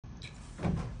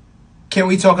Can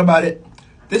we talk about it?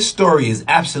 This story is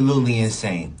absolutely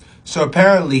insane. So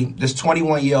apparently, this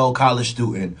 21-year-old college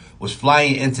student was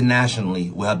flying internationally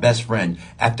with her best friend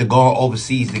after going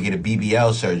overseas to get a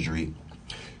BBL surgery.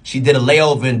 She did a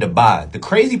layover in Dubai. The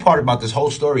crazy part about this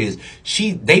whole story is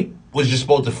they was just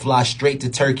supposed to fly straight to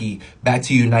Turkey back to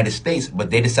the United States, but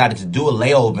they decided to do a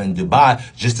layover in Dubai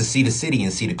just to see the city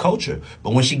and see the culture.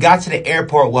 But when she got to the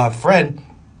airport with her friend,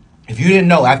 if you didn't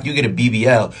know, after you get a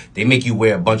BBL, they make you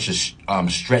wear a bunch of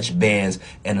stretch bands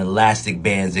and elastic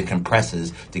bands and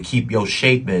compressors to keep your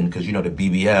shape in, because you know the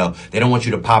BBL, they don't want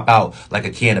you to pop out like a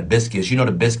can of biscuits. You know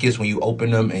the biscuits, when you open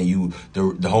them and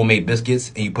the homemade biscuits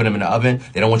and you put them in the oven,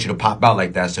 they don't want you to pop out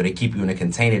like that, so they keep you in a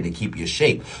container to keep your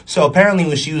shape. So apparently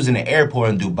when she was in the airport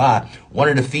in Dubai, one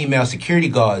of the female security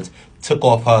guards took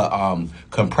off her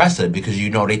compressor because,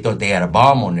 you know, they thought they had a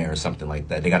bomb on there or something like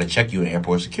that. They got to check you in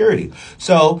airport security.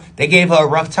 So they gave her a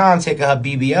rough time taking her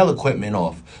BBL equipment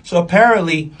off. So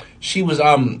apparently she was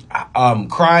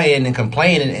crying and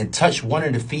complaining and touched one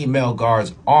of the female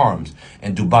guards' arms.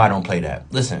 And Dubai don't play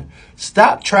that. Listen,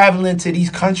 stop traveling to these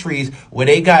countries where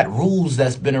they got rules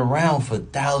that's been around for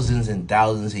thousands and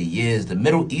thousands of years. The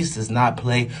Middle East does not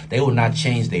play. They will not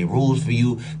change their rules for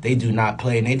you. They do not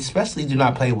play. And they especially do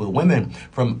not play with women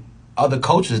from other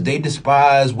cultures. They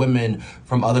despise women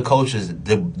from other cultures.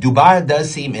 Dubai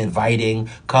does seem inviting,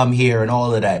 come here and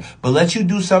all of that, but let you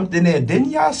do something there.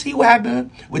 Didn't y'all see what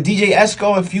happened with DJ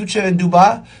Esco and Future in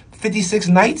Dubai? 56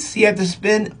 nights he had to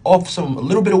spend off a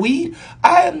little bit of weed.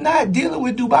 I am not dealing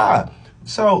with Dubai.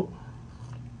 So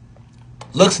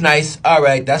looks nice, all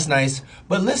right, that's nice,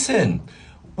 but listen,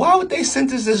 why would they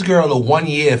sentence this girl to 1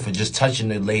 year for just touching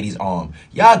the lady's arm?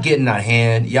 Y'all getting out of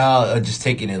hand. Y'all are just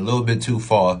taking it a little bit too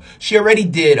far. She already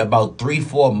did about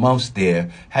 3-4 months there.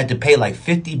 Had to pay like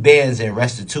 50 bands in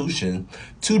restitution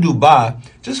to Dubai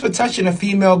just for touching a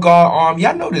female guard arm.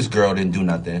 Y'all know this girl didn't do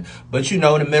nothing. But you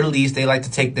know, in the Middle East, they like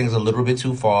to take things a little bit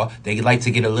too far. They like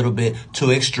to get a little bit too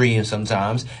extreme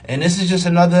sometimes. And this is just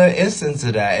another instance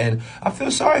of that. And I feel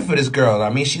sorry for this girl.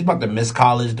 I mean, she's about to miss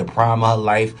college, the prime of her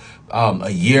life. A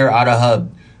year out of her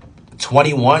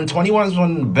 21. 21 is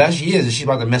one of the best years, and she's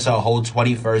about to miss her whole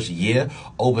 21st year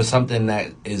over something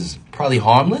that is probably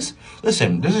harmless.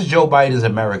 Listen, this is Joe Biden's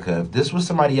America. If this was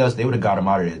somebody else, they would have got him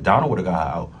out of there. Donald would have got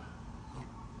her out.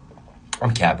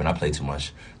 I'm capping. I play too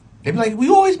much. They'd be like, we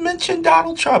always mention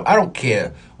Donald Trump. I don't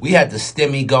care. We had the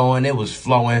stimmy going. It was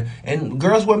flowing. And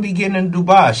girls wouldn't be getting in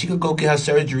Dubai. She could go get her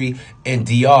surgery in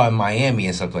DR in Miami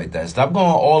and stuff like that. Stop going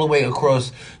all the way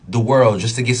across the world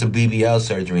just to get some BBL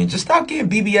surgery. And just stop getting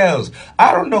BBLs.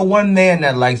 I don't know one man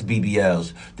that likes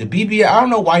BBLs. The BBL, I don't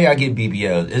know why y'all get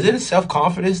BBLs. Is it a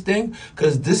self-confidence thing?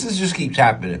 Because this is just keeps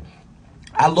happening.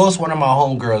 I lost one of my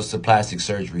homegirls to plastic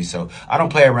surgery, so I don't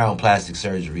play around with plastic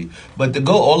surgery. But to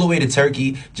go all the way to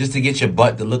Turkey just to get your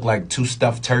butt to look like 2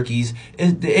 stuffed turkeys,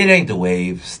 it ain't the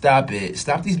wave. Stop it.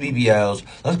 Stop these BBLs.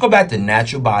 Let's go back to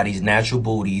natural bodies, natural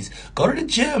booties. Go to the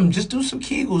gym. Just do some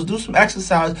Kegels. Do some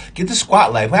exercise. Get the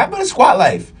squat life. What happened to squat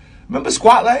life? Remember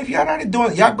squat life? Y'all not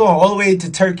doing. Y'all going all the way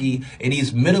to Turkey and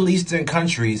these Middle Eastern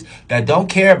countries that don't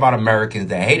care about Americans,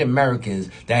 that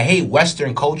hate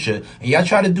Western culture, and y'all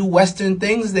try to do Western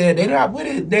things there. They're not with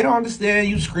it. They don't understand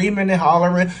you screaming and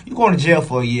hollering. You going to jail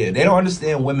for a year. They don't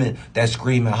understand women that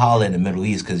scream and holler in the Middle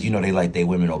East because you know they like their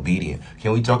women obedient.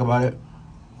 Can we talk about it?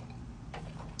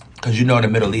 Because you know in the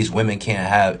Middle East, women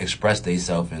can't express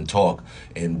themselves and talk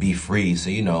and be free. So,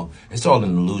 you know, it's all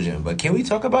an illusion. But can we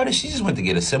talk about it? She just went to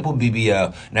get a simple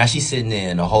BBL. Now she's sitting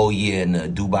there in a whole year in a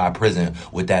Dubai prison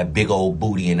with that big old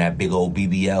booty and that big old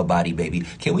BBL body, baby.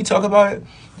 Can we talk about it?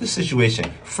 This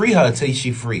situation. Free her till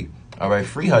she free. All right,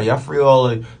 free her. Y'all free all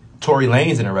the Tory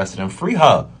Lanez and the rest of them. Free her.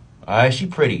 All right, she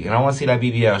pretty. And I want to see that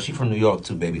BBL. She from New York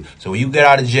too, baby. So when you get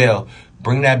out of jail,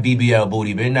 bring that BBL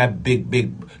booty, bring that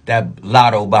big, that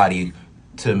lotto body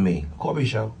to me. Corby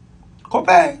Show.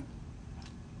 Corby.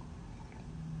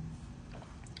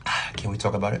 Can we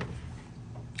talk about it?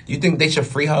 You think they should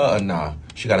free her or nah?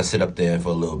 She got to sit up there for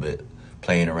a little bit,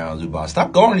 playing around Dubai.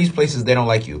 Stop going to these places they don't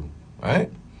like you, all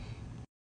right?